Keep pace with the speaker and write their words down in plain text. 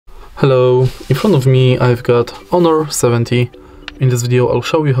Hello, in front of me I've got Honor 70. In this video I'll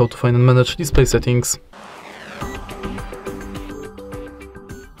show you how to find and manage display settings.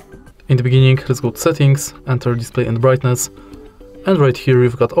 In the beginning, let's go to settings, enter display and brightness, and right here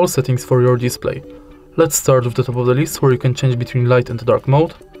you've got all settings for your display. Let's start with the top of the list where you can change between light and dark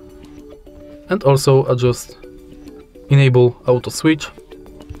mode, and also adjust enable auto switch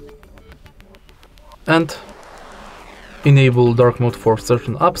and enable dark mode for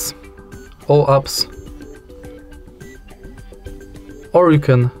certain apps, all apps, or you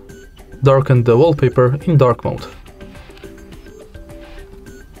can darken the wallpaper in dark mode.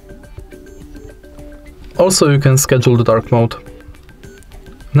 Also, you can schedule the dark mode.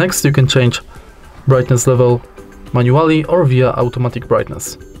 Next, you can change brightness level manually or via automatic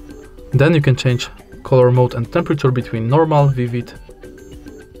brightness. Then you can change color mode and temperature between normal, vivid,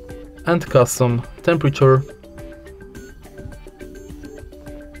 and custom temperature,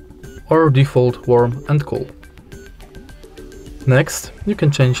 or default warm and cool. Next, you can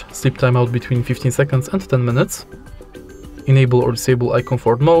change sleep timeout between 15 seconds and 10 minutes, enable or disable eye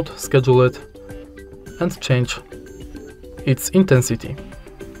comfort mode, schedule it, and change its intensity.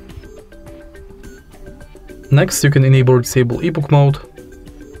 Next, you can enable or disable ebook mode,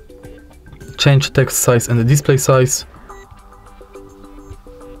 change text size and the display size,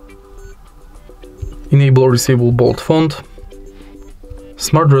 enable or disable bold font,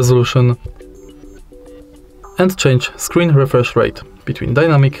 smart resolution, and change screen refresh rate between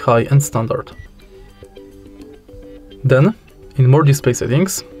dynamic, high and standard. Then, in more display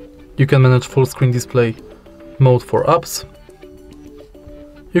settings, you can manage full screen display mode for apps,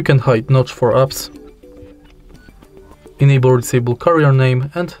 you can hide notch for apps, enable or disable carrier name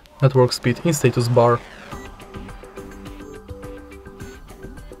and network speed in status bar.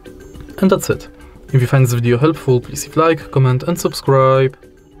 And that's it. If you find this video helpful, please leave a like, comment and subscribe.